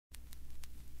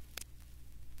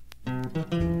Why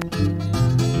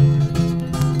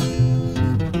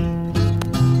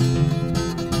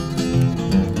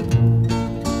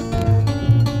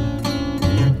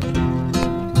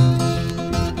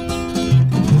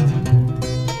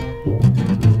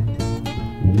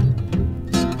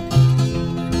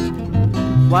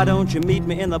don't you meet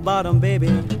me in the bottom, baby?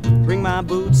 Bring my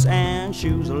boots and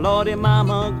shoes. Lordy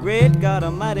mama, great God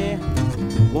almighty,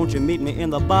 won't you meet me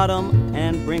in the bottom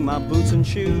and bring my boots and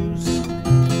shoes?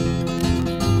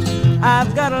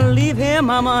 I've gotta leave here,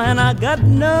 mama, and I got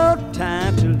no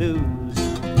time to lose.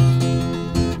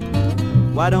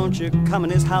 Why don't you come in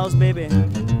this house, baby?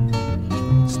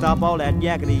 Stop all that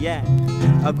yakety-yak.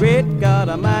 A great God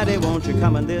almighty, won't you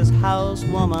come in this house,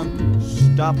 woman?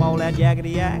 Stop all that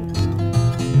yakety-yak.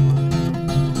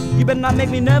 You better not make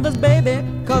me nervous, baby,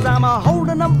 'cause I'm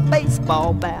a-holding a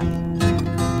baseball bat.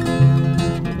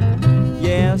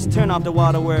 Yes, turn off the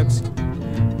waterworks.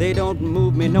 They don't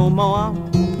move me no more.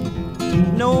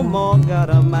 No more, God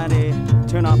almighty.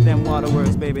 Turn off them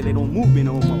waterworks, baby. They don't move me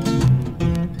no more.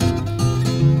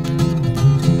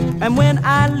 And when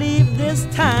I leave this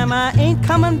time, I ain't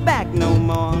coming back no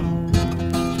more.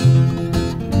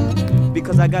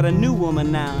 Because I got a new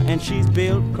woman now, and she's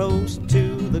built close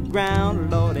to the ground.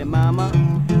 Lordy mama,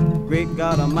 great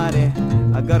God almighty,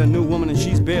 I got a new woman and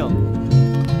she's built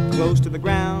close to the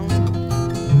ground.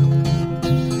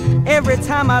 Every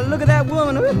time I look at that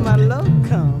woman, my love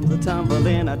comes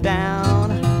a-tumbling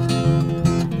down.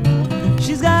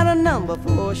 She's got a number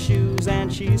 4 shoes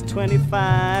and she's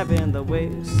 25 in the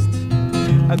waist.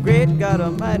 A great God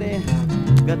almighty,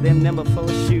 got them number 4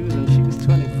 shoes and she was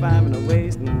 25 in the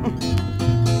waist.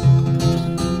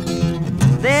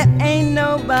 There ain't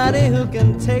nobody who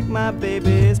can take my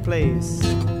baby's place.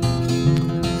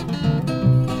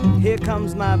 Here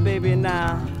comes my baby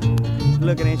now.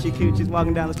 Look at, ain't she cute? She's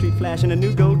walking down the street flashing a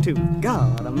new go-to.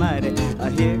 God almighty,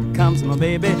 here comes my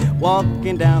baby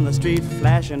walking down the street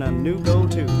flashing a new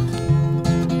go-to.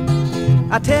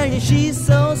 I tell you, she's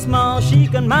so small she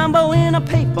can mambo in a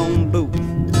payphone booth.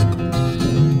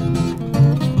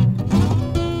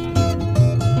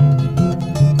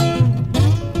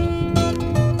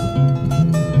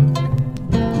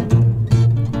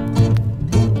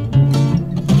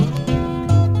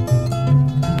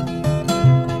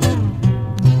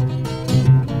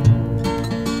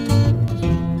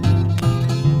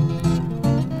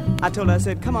 I told her, I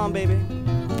said, come on, baby,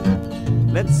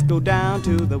 let's go down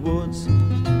to the woods.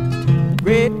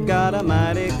 Great God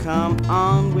almighty, come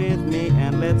on with me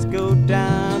and let's go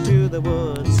down to the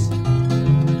woods.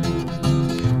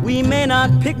 We may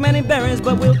not pick many berries,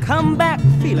 but we'll come back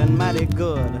feeling mighty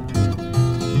good.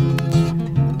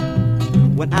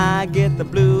 When I get the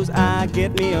blues, I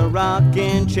get me a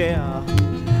rocking chair.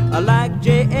 Like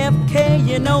JFK,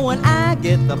 you know, when I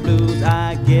get the blues,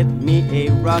 I get me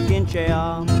a rocking chair.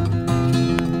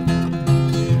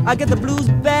 I get the blues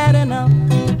bad enough,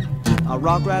 I'll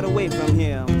rock right away from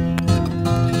here.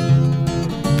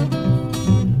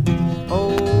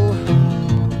 Oh,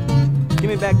 give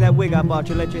me back that wig I bought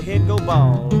you, let your head go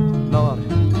bald. Lord,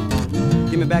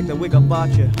 give me back the wig I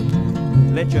bought you,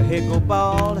 let your head go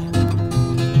bald.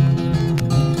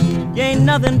 You ain't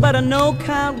nothing but a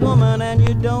no-count woman and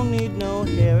you don't need no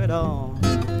hair at all.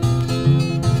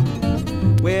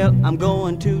 Well, I'm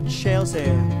going to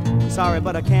Chelsea, sorry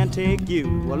but I can't take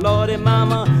you. Well, Lordy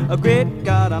mama, a great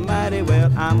God almighty,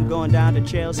 well, I'm going down to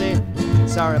Chelsea,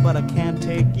 sorry but I can't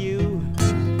take you.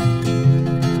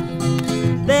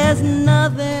 There's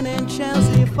nothing in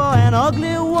Chelsea for an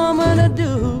ugly woman to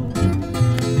do.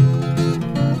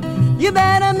 You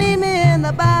better meet me in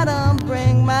the bottom,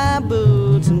 bring my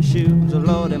boots and shoes. Oh,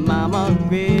 Lordy mama,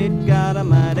 great God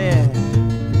almighty,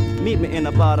 meet me in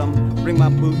the bottom, bring my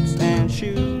boots and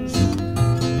shoes.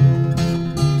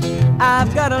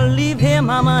 I've gotta leave here,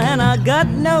 mama, and I got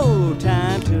no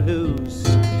time to lose.